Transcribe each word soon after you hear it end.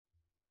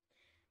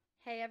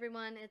Hey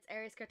everyone, it's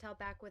Aries Cartel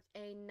back with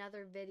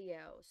another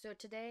video. So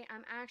today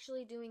I'm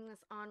actually doing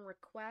this on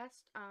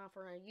request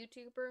for a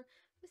YouTuber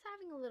who's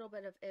having a little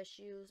bit of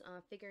issues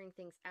figuring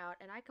things out,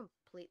 and I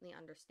completely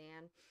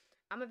understand.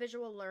 I'm a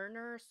visual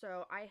learner,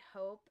 so I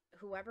hope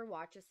whoever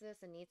watches this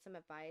and needs some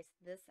advice,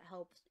 this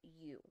helps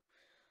you.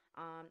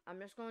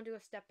 I'm just going to do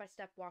a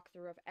step-by-step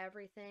walkthrough of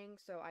everything.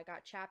 So I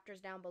got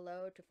chapters down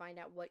below to find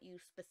out what you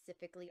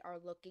specifically are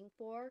looking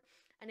for.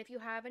 And if you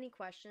have any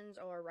questions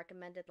or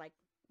recommended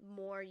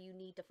more you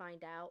need to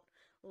find out,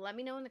 let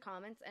me know in the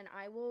comments and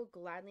I will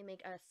gladly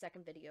make a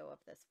second video of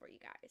this for you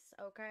guys.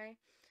 Okay?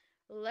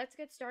 Let's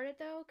get started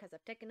though, because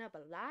I've taken up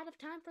a lot of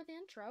time for the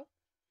intro.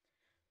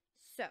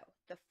 So,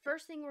 the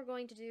first thing we're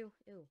going to do,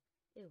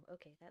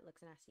 okay, that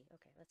looks nasty.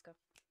 Okay, let's go.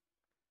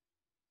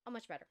 Oh,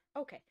 much better.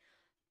 Okay,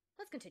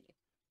 let's continue.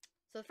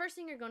 So the first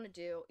thing you're going to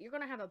do, you're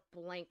going to have a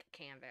blank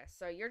canvas.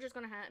 So you're just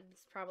going to have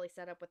probably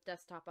set up with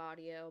desktop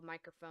audio,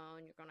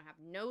 microphone. You're going to have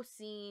no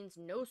scenes,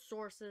 no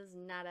sources,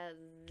 not a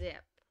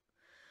zip.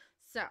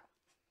 So,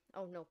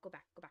 oh no, go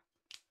back.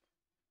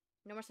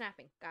 No more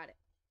snapping. Got it.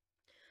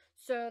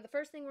 So the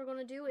first thing we're going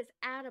to do is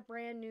add a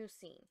brand new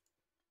scene.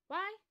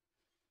 Why?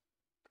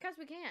 Because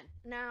we can.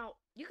 Now,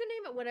 you can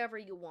name it whatever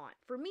you want.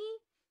 For me,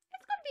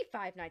 it's going to be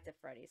Five Nights at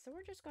Freddy's. So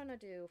we're just going to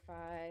do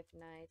Five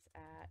Nights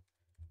at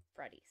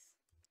Freddy's.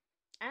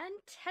 And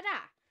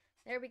ta-da!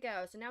 There we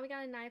go. So now we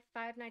got a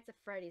Five Nights at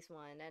Freddy's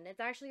one. And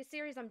it's actually a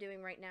series I'm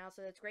doing right now,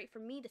 so it's great for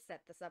me to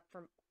set this up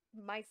for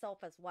myself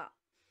as well.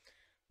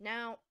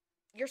 Now,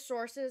 your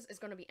sources is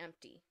going to be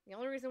empty. The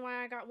only reason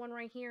why I got one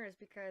right here is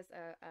because,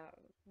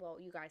 well,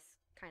 you guys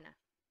kind of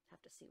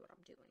have to see what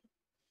I'm doing.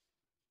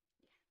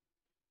 Yeah.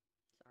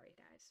 Sorry,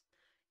 guys.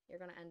 You're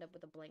going to end up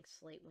with a blank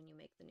slate when you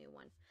make the new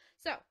one.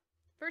 So,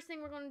 first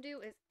thing we're going to do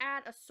is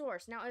add a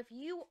source. Now, if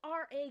you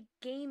are a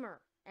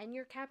gamer and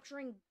you're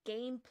capturing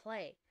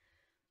gameplay,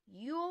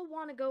 you'll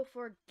want to go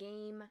for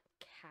game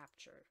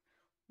capture.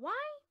 Why?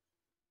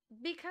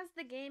 Because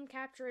the game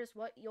capture is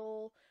what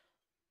you'll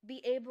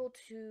be able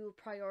to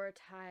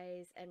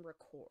prioritize and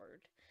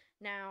record.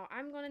 Now,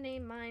 I'm going to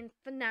name mine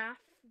FNAF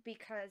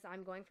because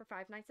I'm going for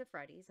Five Nights at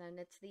Freddy's and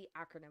it's the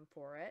acronym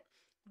for it.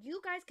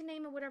 You guys can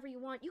name it whatever you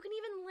want. You can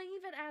even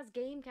leave it as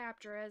game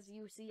capture. As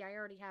you see, I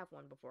already have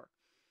one before.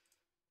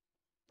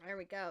 There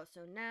we go.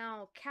 So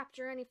now,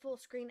 capture any full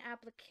screen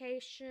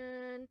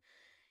application.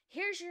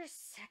 Here's your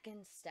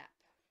second step.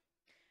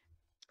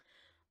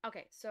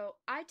 Okay, so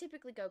I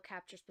typically go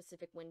capture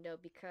specific window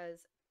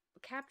because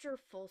capture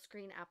full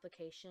screen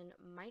application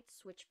might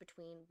switch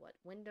between what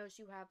windows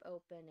you have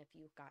open. If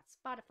you've got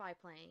Spotify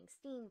playing,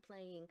 Steam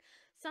playing,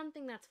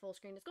 something that's full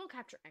screen, it's going to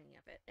capture any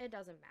of it. It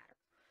doesn't matter.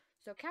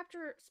 So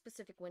capture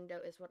specific window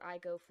is what I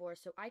go for,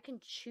 so I can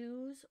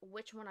choose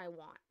which one I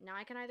want. Now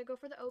I can either go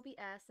for the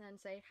OBS and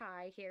say,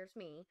 hi, here's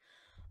me,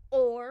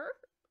 or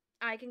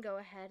I can go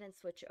ahead and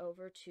switch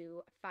over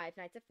to Five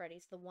Nights at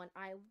Freddy's, the one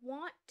I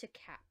want to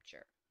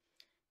capture.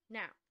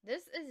 Now,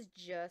 this is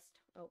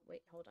just, oh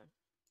wait, hold on.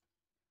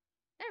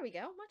 There we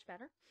go, much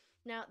better.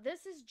 Now,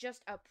 this is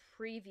just a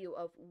preview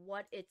of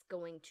what it's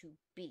going to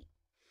be.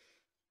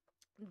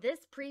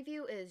 This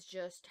preview is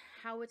just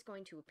how it's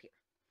going to appear.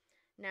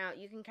 Now,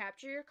 you can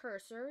capture your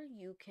cursor,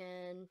 you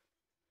can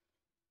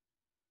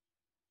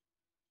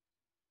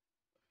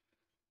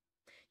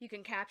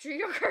capture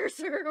your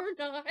cursor or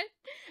not,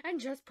 and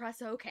just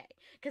press OK,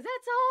 because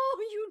that's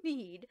all you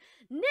need.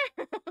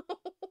 Now,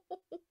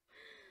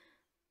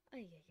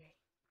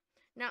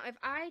 now, if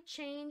I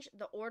change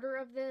the order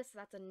of this,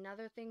 that's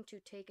another thing to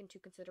take into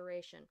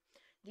consideration.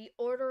 The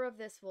order of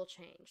this will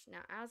change.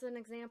 Now, as an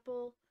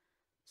example,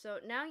 so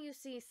now you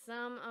see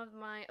some of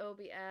my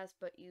OBS,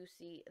 but you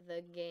see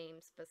the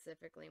game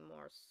specifically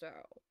more so.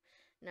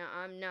 Now,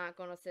 I'm not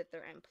going to sit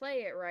there and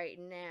play it right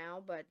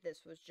now, but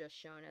this was just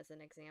shown as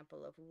an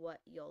example of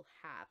what you'll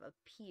have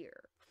appear.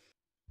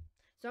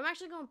 So I'm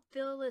actually going to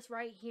fill this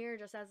right here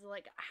just as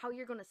like how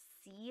you're going to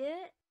see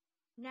it.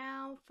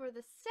 Now, for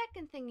the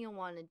second thing you'll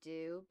want to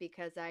do,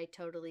 because I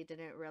totally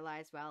didn't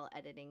realize while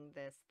editing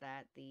this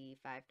that the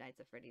Five Nights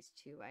at Freddy's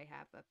 2 I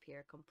have up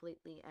here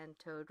completely and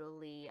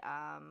totally,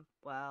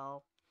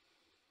 well,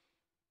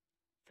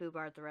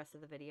 foobarred the rest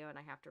of the video and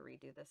I have to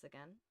redo this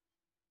again.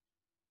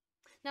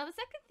 Now, the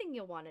second thing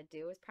you'll want to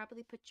do is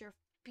probably put your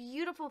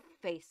beautiful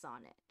face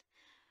on it.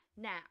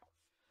 Now,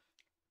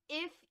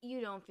 if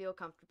you don't feel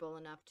comfortable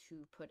enough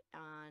to put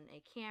on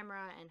a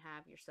camera and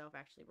have yourself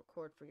actually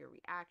record for your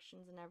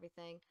reactions and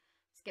everything,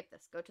 skip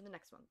this. Go to the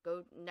next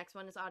one. Next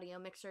one is audio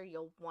mixer.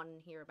 You'll want to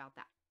hear about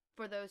that.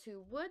 For those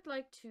who would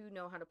like to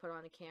know how to put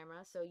on a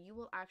camera, so you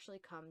will actually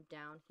come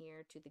down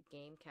here to the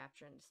game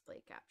capture and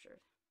display capture.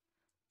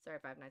 Sorry,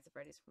 Five Nights at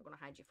Freddy's. I'm going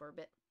to hide you for a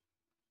bit.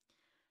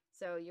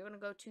 So you're going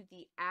to go to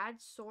the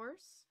add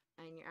source,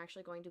 and you're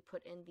actually going to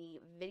put in the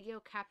video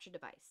capture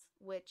device,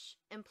 which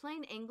in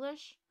plain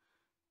English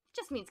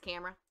just means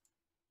camera.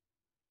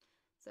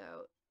 So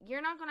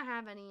you're not going to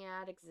have any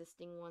add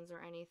existing ones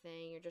or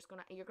anything.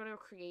 You're going to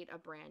create a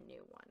brand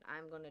new one.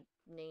 I'm going to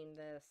name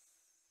this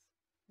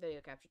video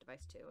capture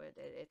device too.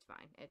 It's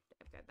fine.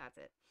 That's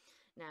it.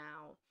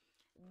 Now,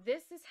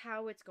 this is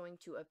how it's going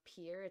to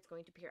appear. It's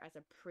going to appear as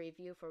a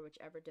preview for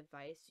whichever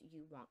device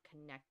you want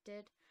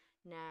connected.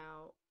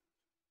 Now,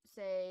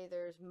 say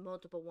there's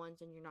multiple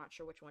ones and you're not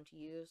sure which one to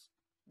use.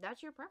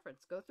 That's your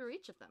preference. Go through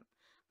each of them.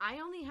 I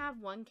only have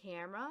one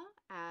camera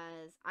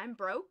as I'm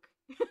broke.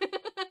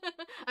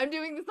 I'm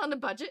doing this on a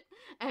budget,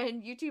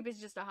 and YouTube is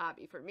just a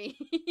hobby for me.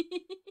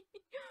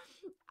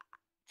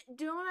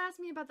 Don't ask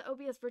me about the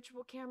OBS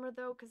virtual camera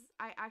though, because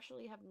I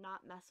actually have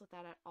not messed with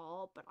that at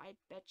all, but I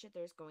bet you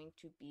there's going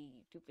to be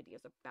YouTube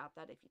videos about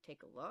that if you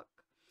take a look.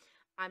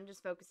 I'm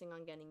just focusing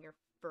on getting your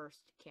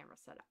first camera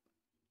set up.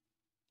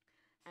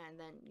 And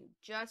then you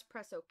just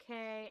press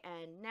OK,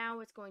 and now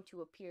it's going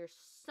to appear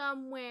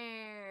somewhere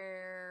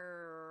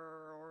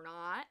or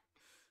not.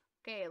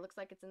 Okay, it looks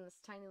like it's in this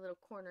tiny little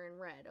corner in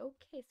red.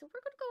 Okay, so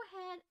we're going to go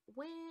ahead.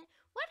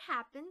 What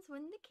happens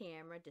when the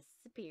camera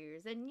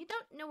disappears and you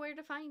don't know where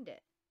to find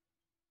it?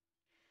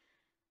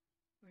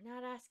 We're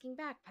not asking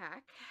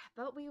backpack,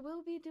 but we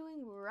will be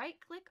doing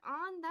right-click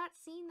on that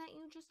scene that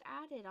you just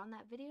added on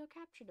that video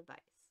capture device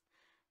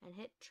and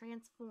hit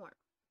transform.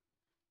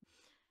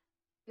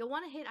 You'll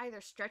want to hit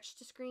either stretch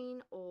to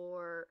screen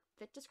or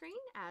fit to screen,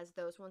 as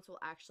those ones will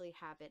actually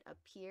have it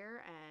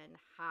appear. And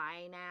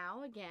hi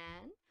now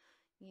again.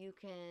 You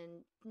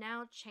can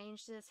now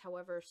change this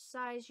however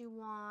size you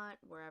want,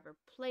 wherever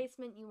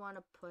placement you want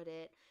to put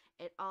it.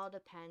 It all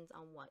depends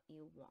on what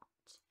you want.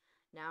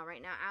 Now,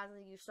 right now, as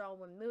you saw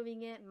when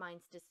moving it,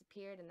 mine's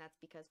disappeared, and that's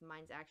because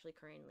mine's actually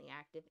currently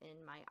active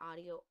in my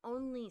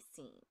audio-only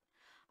scene.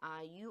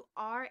 You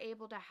are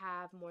able to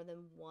have more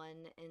than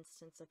one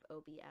instance of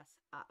OBS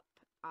up.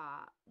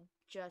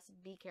 Just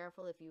be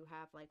careful if you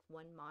have like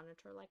one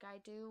monitor like I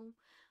do.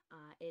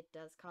 It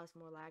does cause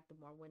more lag the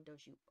more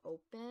windows you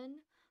open,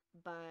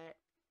 but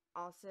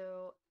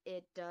also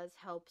it does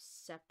help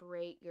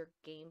separate your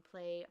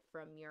gameplay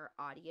from your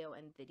audio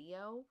and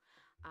video,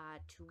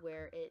 to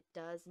where it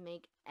does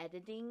make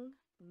editing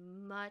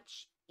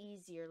much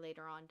easier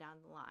later on down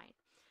the line.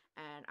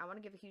 And I want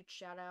to give a huge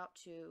shout out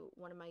to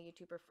one of my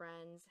YouTuber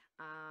friends.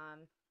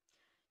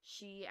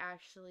 She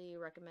actually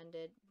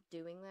recommended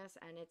doing this,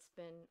 and it's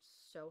been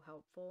so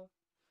helpful.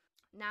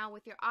 Now,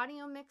 with your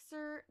audio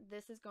mixer,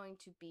 this is going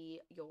to be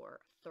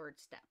your third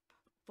step.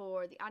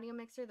 For the audio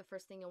mixer, the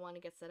first thing you'll want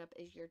to get set up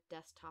is your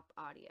desktop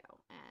audio.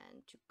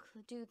 And to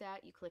do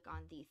that, you click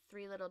on the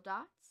three little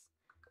dots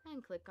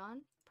and click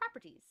on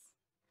Properties.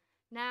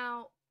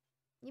 Now,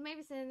 you may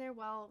be sitting there,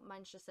 well,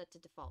 mine's just set to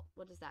default.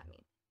 What does that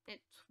mean?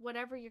 It's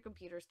whatever your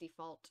computer's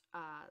default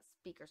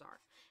speakers are.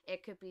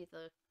 It could be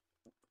the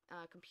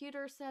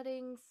computer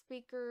settings,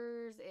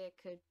 speakers, it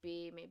could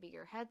be maybe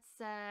your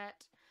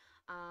headset.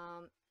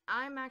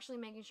 I'm actually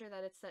making sure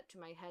that it's set to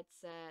my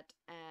headset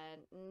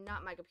and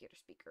not my computer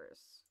speakers,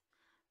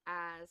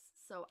 as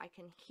so I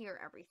can hear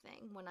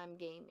everything when I'm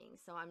gaming,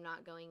 so I'm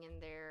not going in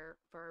there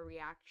for a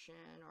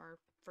reaction or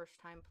first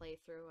time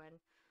playthrough and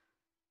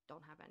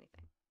don't have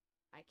anything.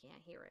 I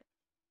can't hear it.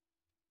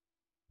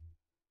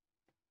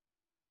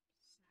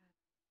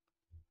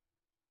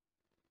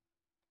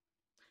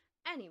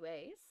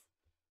 Anyways,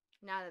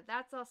 now that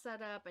that's all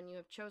set up and you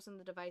have chosen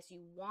the device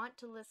you want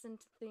to listen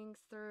to things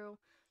through,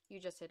 you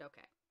just hit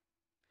OK.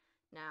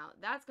 Now,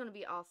 that's going to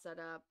be all set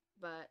up,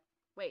 but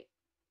wait,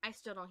 I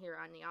still don't hear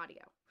it on the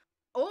audio.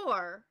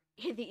 Or,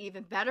 the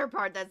even better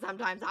part that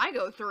sometimes I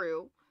go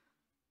through,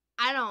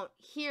 I don't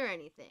hear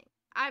anything.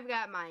 I've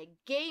got my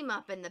game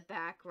up in the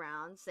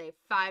background, say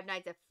Five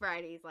Nights at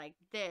Freddy's like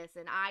this,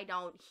 and I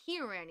don't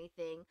hear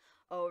anything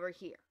over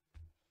here.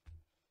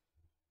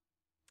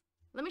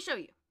 Let me show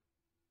you.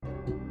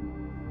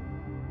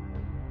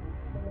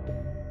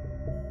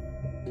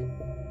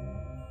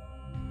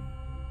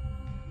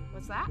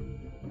 What's that?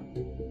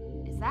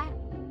 Is that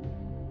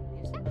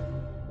music?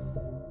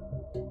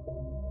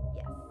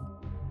 Yes.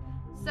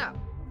 So,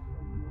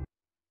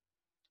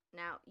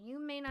 now you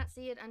may not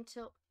see it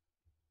until...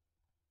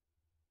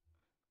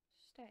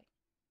 Stay.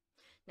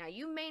 Now,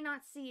 you may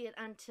not see it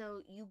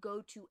until you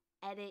go to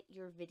edit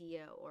your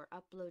video or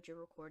upload your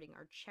recording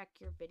or check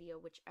your video,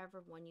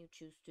 whichever one you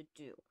choose to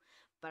do.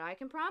 But I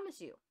can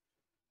promise you,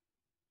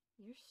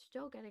 you're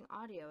still getting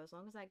audio as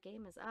long as that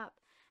game is up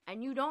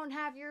and you don't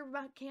have your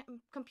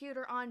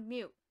computer on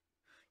mute.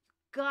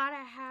 You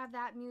gotta have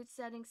that mute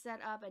setting set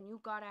up, and you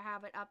gotta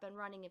have it up and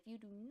running. If you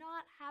do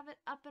not have it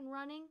up and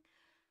running,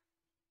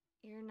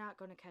 you're not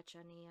going to catch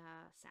any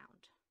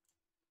sound.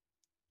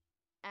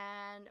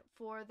 And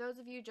for those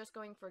of you just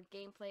going for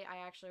gameplay, I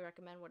actually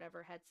recommend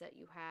whatever headset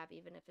you have,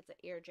 even if it's an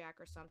ear jack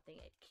or something.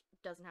 It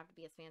doesn't have to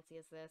be as fancy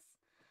as this.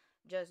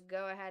 Just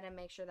go ahead and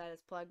make sure that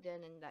it's plugged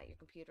in and that your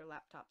computer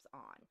laptop's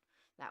on.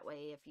 That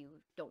way, if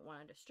you don't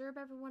want to disturb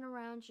everyone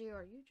around you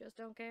or you just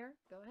don't care,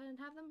 go ahead and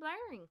have them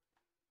blaring.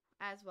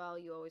 As well,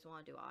 you always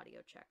want to do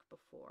audio check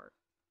before.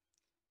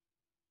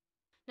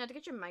 Now, to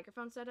get your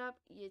microphone set up,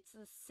 it's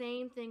the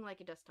same thing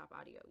like a desktop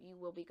audio. You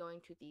will be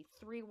going to the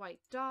three white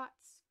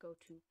dots, go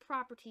to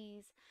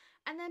Properties,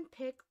 and then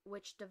pick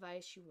which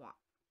device you want.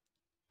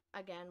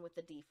 Again, with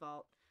the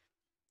default,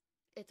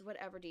 it's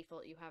whatever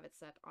default you have it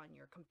set on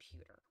your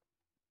computer.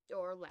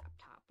 or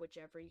laptop,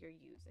 whichever you're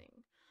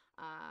using.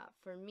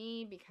 For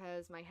me,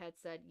 because my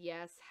headset,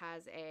 yes,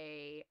 has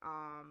a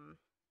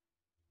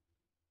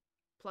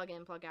plug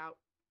in, plug out,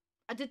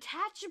 a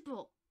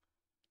detachable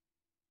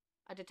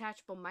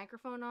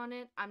microphone on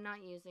it, I'm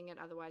not using it,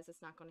 otherwise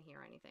it's not going to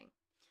hear anything.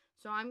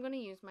 So I'm going to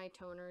use my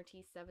Toner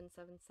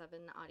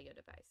T777 audio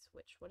device,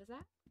 which, what is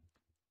that?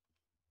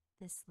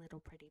 This little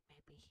pretty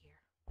baby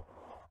here.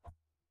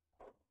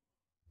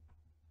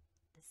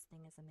 This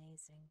thing is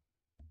amazing.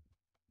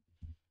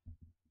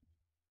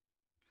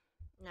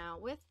 Now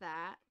with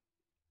that,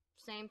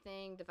 same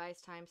thing,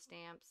 device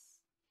timestamps.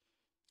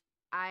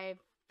 I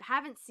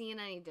haven't seen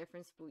any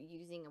difference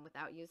using and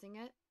without using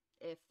it.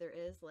 If there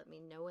is, let me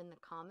know in the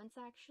comments,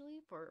 actually,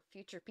 for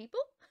future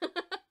people.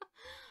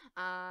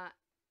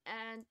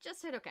 And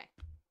just hit OK.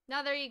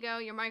 Now there you go.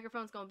 Your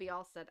microphone's going to be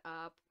all set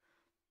up.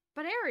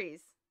 But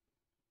Aries,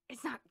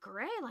 it's not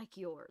gray like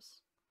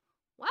yours.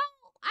 Well,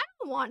 I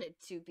don't want it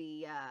to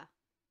be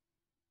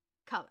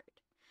colored.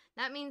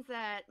 That means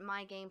that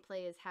my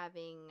gameplay is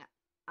having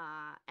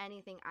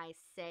anything I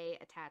say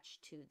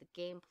attached to the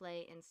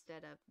gameplay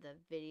instead of the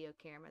video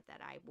camera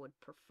that I would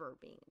prefer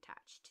being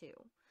attached to.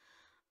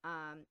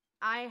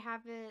 I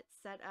have it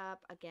set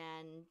up,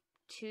 again,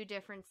 2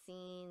 different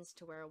scenes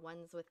to where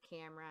one's with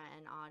camera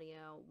and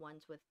audio,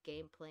 one's with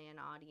gameplay and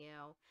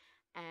audio,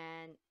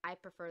 and I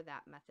prefer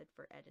that method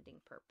for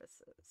editing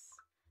purposes.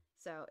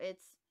 So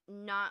it's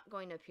not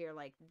going to appear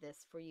like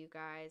this for you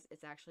guys,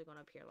 it's actually going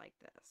to appear like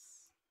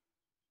this.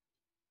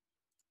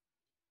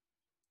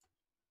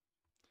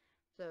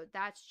 So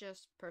that's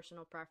just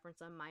personal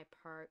preference on my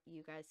part.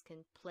 You guys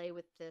can play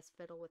with this,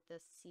 fiddle with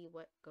this, see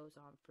what goes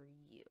on for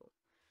you.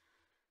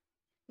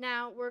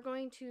 Now, we're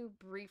going to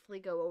briefly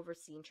go over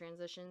scene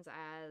transitions,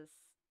 as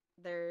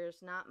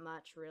there's not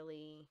much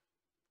really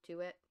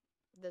to it.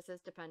 This is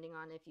depending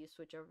on if you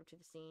switch over to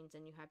the scenes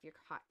and you have your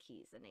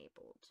hotkeys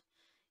enabled.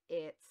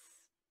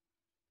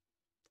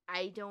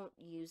 I don't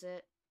use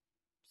it,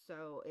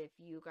 so if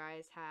you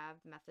guys have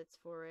methods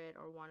for it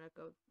or want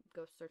to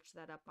go search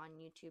that up on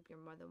YouTube,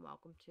 you're more than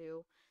welcome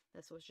to.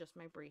 This was just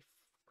my brief,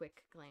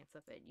 quick glance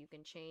of it. You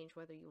can change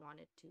whether you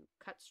want it to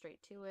cut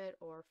straight to it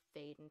or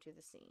fade into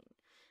the scene,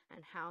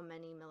 and how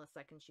many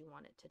milliseconds you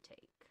want it to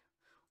take,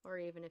 or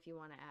even if you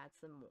want to add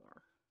some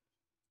more.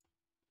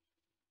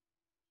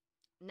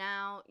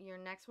 Now, your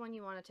next one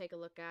you want to take a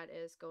look at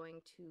is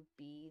going to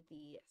be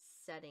the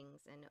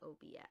settings in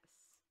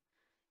OBS.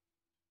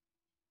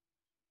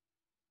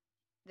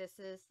 This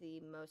is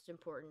the most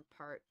important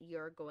part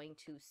you're going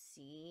to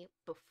see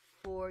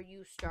before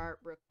you start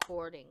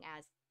recording,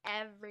 as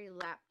every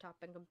laptop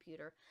and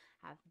computer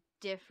have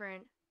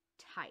different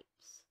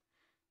types.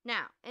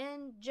 Now,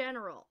 in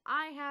general,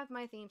 I have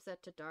my theme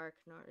set to dark.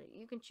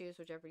 You can choose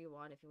whichever you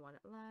want. If you want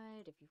it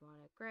light, if you want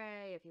it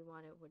gray, if you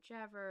want it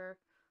whichever.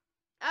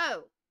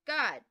 Oh,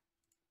 God.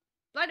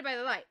 Blinded by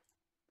the light.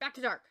 Back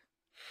to dark.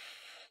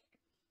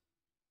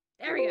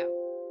 There we go.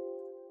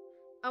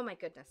 Oh, my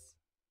goodness.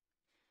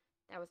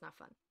 That was not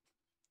fun.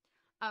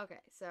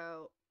 Okay,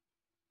 so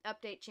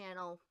update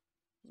channel,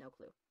 no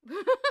clue.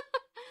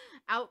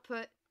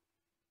 Output,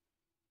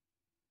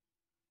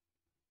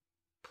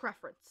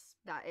 preference.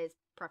 That is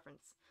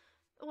preference.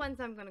 The ones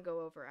I'm going to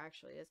go over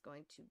actually is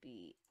going to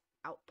be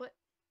output,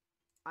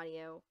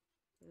 audio,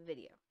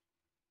 video,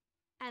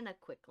 and a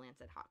quick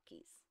glance at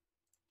hotkeys.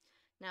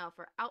 Now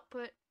for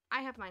output,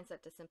 I have mine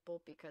set to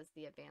simple because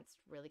the advanced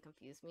really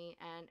confused me,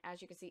 and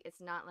as you can see, it's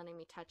not letting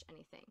me touch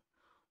anything.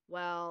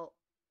 Well,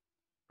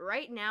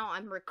 right now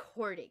I'm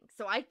recording,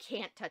 so I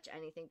can't touch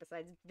anything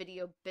besides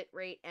video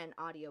bitrate and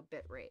audio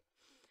bitrate.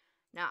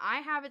 Now I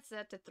have it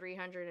set to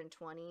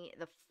 320,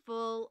 the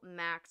full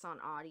max on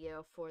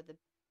audio for the,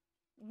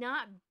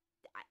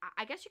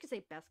 I guess you could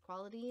say best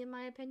quality in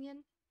my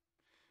opinion.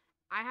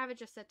 I have it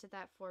just set to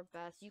that for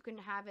best. You can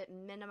have it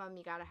minimum,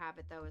 you gotta have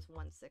it though, is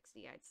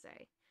 160, I'd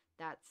say.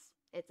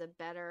 It's a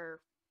better,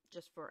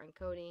 just for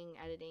encoding,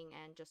 editing,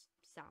 and just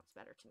sounds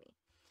better to me.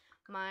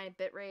 My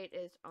bitrate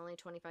is only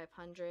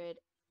 2500.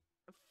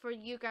 For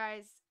you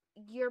guys,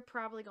 you're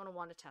probably going to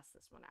want to test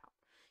this one out.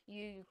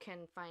 You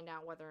can find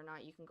out whether or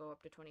not you can go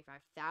up to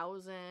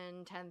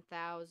 25,000,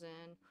 10,000,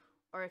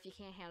 or if you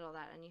can't handle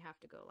that and you have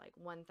to go like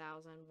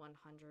 1,000,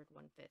 100,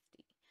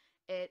 150.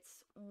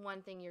 It's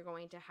one thing you're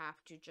going to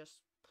have to just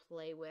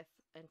play with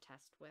and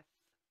test with,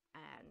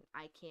 and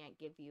I can't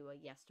give you a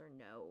yes or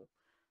no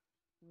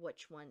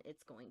which one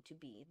it's going to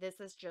be. This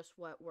is just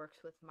what works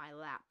with my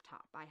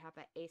laptop. I have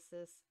an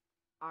Asus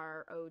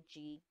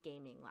ROG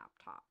gaming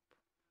laptop.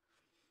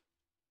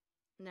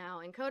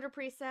 Now, encoder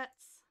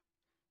presets,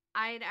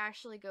 I'd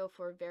actually go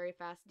for very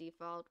fast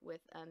default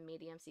with a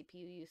medium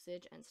CPU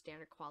usage and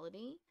standard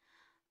quality.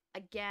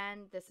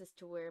 Again, this is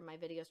to where my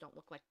videos don't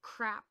look like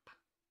crap,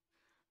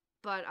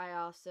 but I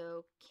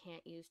also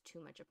can't use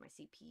too much of my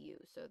CPU,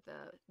 so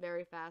the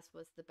very fast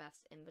was the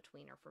best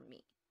in-betweener for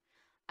me.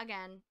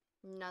 Again,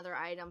 another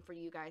item for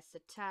you guys to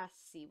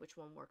test, see which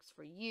one works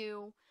for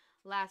you.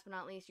 Last but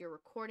not least, your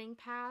recording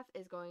path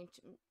is going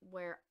to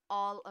where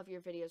all of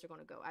your videos are going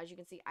to go. As you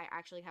can see, I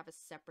actually have a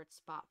separate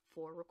spot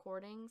for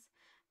recordings,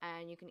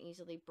 and you can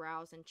easily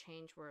browse and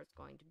change where it's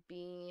going to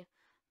be.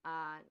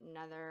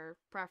 Another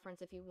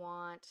preference if you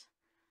want.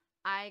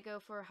 I go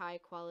for high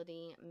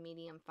quality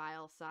medium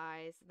file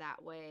size.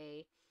 That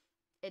way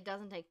it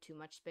doesn't take too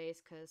much space,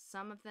 because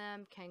some of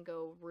them can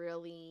go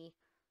really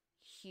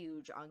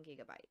huge on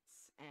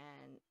gigabytes,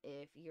 and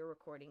if you're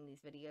recording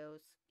these videos,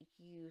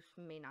 you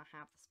may not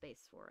have the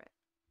space for it.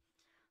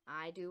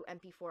 I do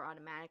MP4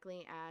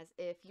 automatically, as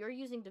if you're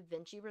using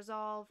Davinci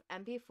Resolve,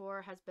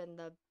 MP4 has been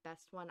the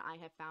best one I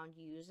have found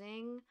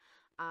using.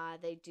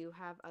 They do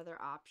have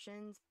other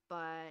options,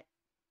 but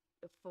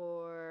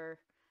for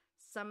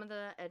some of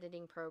the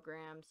editing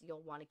programs,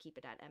 you'll want to keep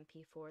it at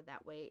MP4.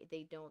 That way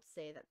they don't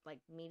say that like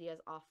media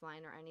is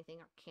offline or anything,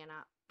 or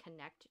cannot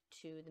connect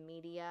to the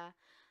media.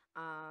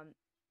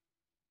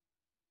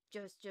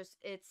 Just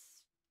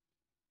it's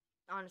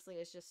honestly,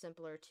 it's just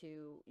simpler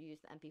to use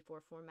the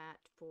MP4 format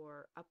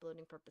for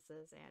uploading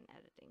purposes and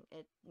editing.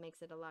 It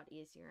makes it a lot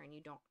easier, and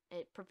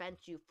it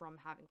prevents you from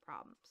having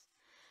problems.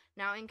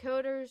 Now,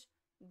 encoders,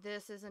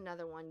 this is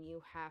another one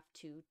you have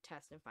to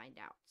test and find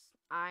out.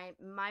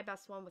 My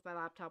best one with my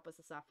laptop was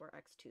the Software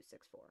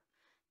X264.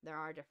 There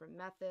are different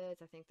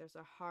methods. I think there's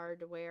a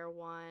hardware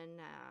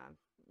one,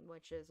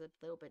 which is a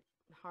little bit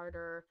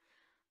harder.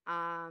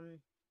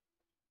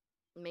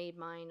 Made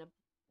mine a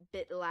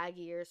bit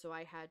laggier, so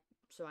I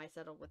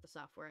settled with the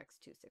Software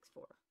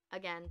X264.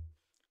 Again,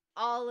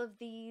 all of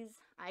these,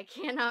 I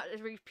cannot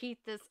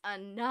repeat this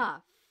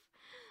enough.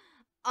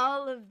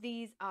 All of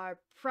these are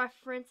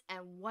preference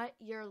and what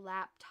your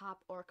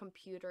laptop or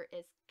computer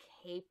is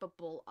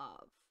capable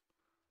of.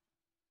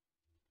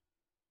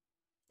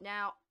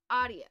 Now,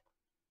 audio.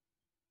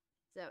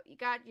 So you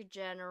got your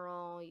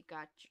general, you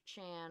got your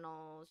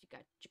channels, you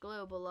got your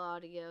global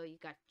audio, you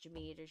got your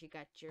meters, you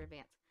got your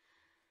advanced.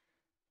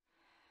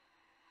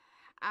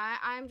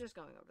 I'm just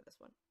going over this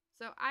one.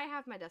 So I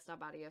have my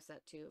desktop audio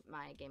set to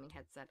my gaming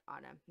headset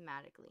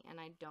automatically, and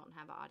I don't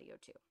have audio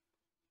too.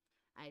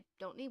 I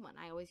don't need one.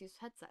 I always use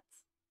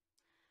headsets.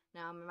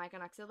 Now, my mic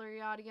and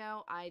auxiliary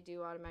audio, I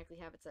do automatically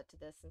have it set to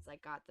this since I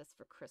got this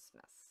for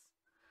Christmas.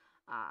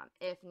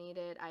 If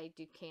needed, I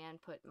can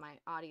put my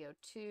audio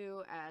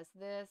 2 as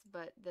this,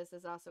 but this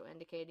is also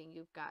indicating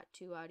you've got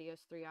 2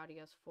 audios, 3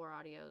 audios, 4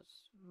 audios,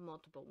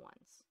 multiple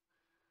ones.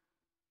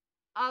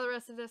 All the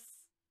rest of this,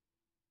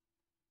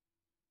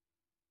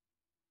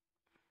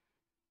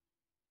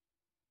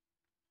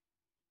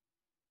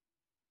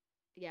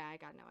 yeah, I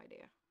got no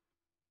idea.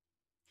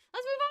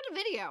 Let's move on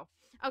to video.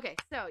 Okay,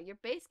 so your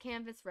base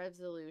canvas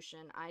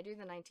resolution, I do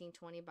the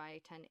 1920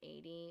 by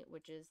 1080,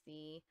 which is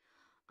the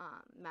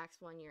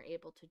max one you're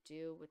able to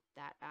do with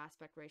that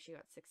aspect ratio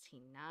at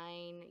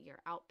 16:9. Your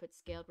output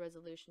scaled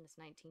resolution is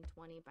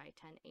 1920 by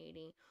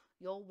 1080.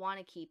 You'll want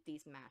to keep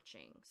these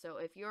matching. So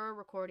if you're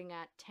recording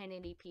at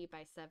 1080p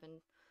by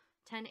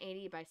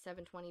 1080 by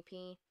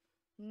 720p,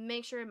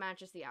 make sure it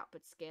matches the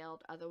output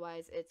scaled.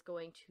 Otherwise, it's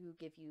going to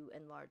give you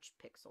enlarged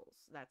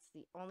pixels. That's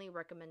the only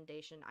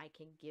recommendation I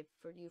can give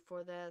for you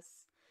for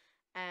this.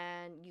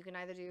 And you can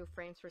either do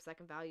frames per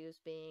second values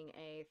being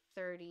a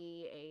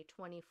 30, a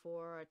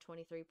 24, a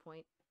 23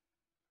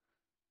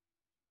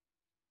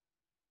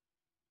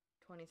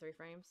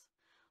 frames,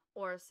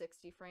 or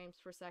 60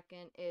 frames per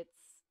second.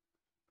 It's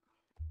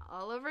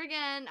all over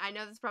again. I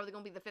know this is probably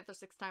going to be the 5th or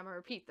 6th time I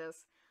repeat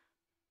this.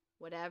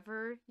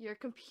 Whatever your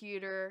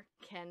computer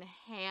can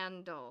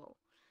handle.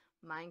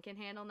 Mine can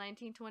handle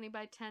 1920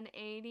 by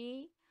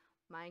 1080.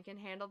 Mine can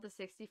handle the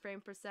 60 frame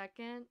per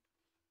second.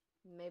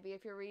 Maybe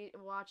if you're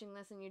watching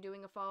this and you're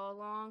doing a follow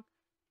along,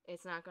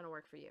 it's not going to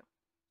work for you.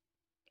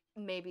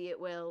 Maybe it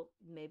will,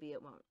 maybe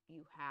it won't.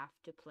 You have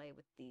to play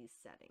with these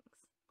settings.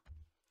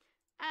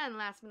 And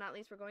last but not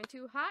least, we're going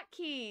to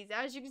hotkeys.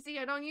 As you can see,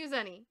 I don't use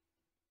any.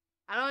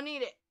 I don't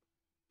need it.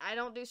 I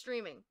don't do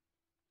streaming.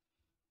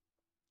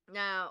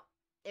 Now,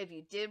 if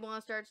you did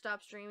want to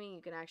stop streaming,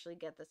 you can actually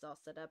get this all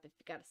set up. If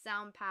you got a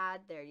sound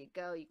pad, there you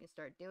go. You can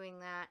start doing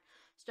that.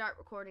 Start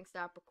recording,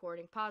 stop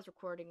recording, pause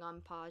recording,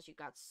 unpause. You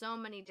got so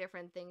many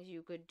different things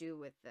you could do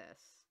with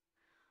this.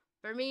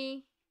 For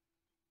me,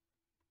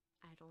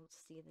 I don't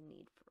see the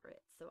need for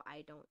it, so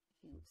I don't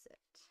use it.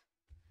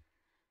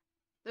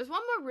 There's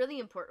one more really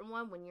important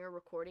one when you're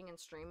recording and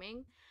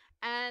streaming,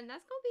 and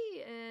that's going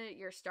to be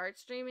your start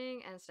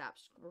streaming and stop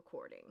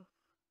recording.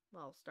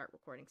 Well, start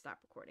recording, stop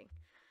recording.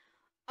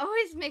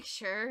 Always make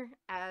sure,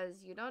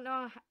 as you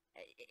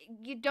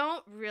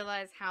don't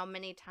realize how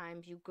many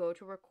times you go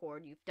to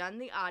record, you've done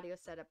the audio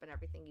setup and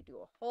everything, you do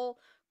a whole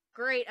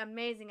great,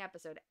 amazing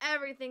episode,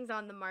 everything's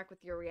on the mark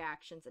with your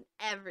reactions and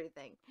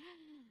everything,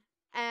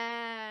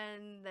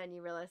 and then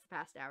you realize the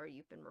past hour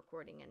you've been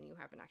recording and you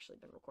haven't actually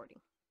been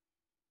recording.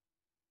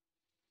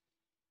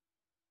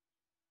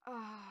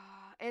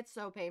 Oh, it's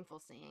so painful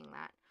seeing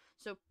that.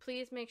 So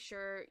please make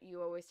sure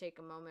you always take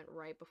a moment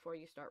right before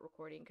you start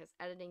recording, because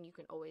editing, you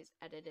can always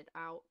edit it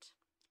out,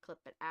 clip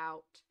it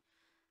out,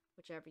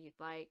 whichever you'd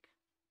like.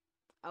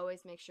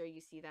 always make sure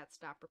you see that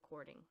stop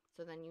recording.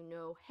 So then you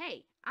know,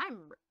 hey,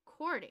 I'm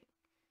recording.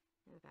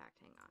 In fact,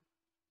 hang on.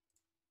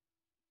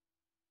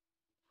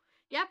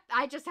 Yep,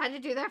 I just had to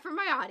do that for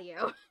my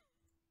audio.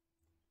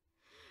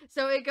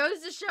 So it goes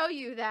to show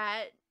you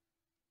that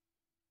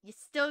you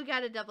still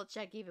gotta double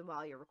check even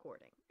while you're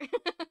recording.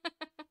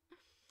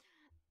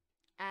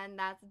 And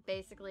that's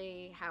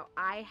basically how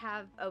I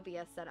have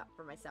OBS set up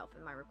for myself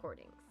in my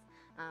recordings,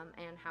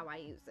 and how I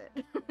use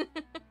it.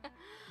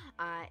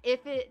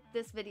 If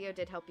this video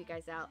did help you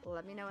guys out,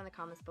 let me know in the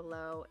comments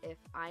below. If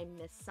I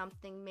missed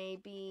something,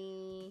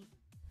 maybe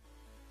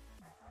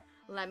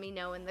let me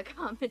know in the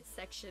comment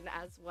section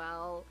as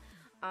well.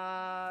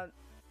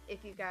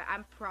 If you guys,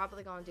 I'm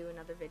probably gonna do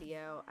another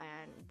video,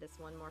 and this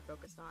one more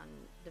focused on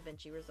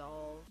Davinci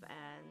Resolve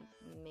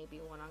and maybe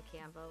one on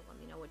Canva. Let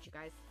me know what you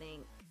guys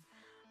think.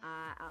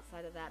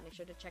 Outside of that, make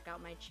sure to check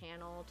out my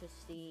channel to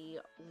see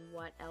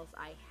what else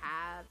I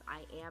have.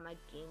 I am a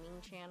gaming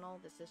channel.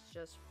 This is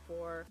just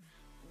for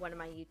one of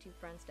my YouTube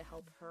friends to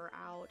help her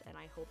out, and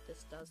I hope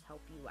this does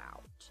help you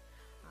out.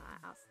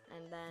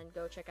 And then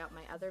go check out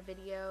my other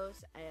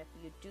videos. If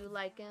you do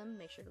like them,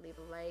 make sure to leave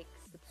a like,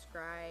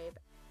 subscribe,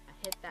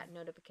 hit that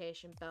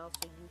notification bell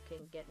so you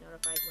can get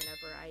notified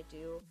whenever I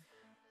do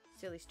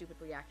silly, stupid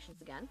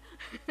reactions again.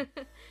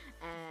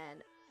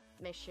 And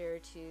make sure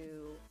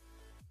to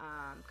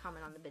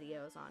comment on the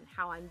videos on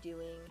how I'm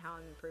doing, how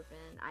I'm improving.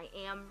 I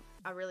am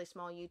a really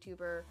small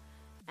YouTuber,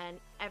 and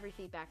every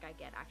feedback I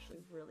get actually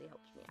really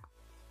helps me out.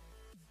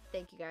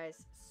 Thank you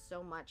guys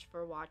so much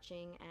for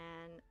watching,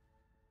 and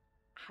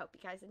I hope you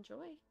guys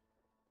enjoy.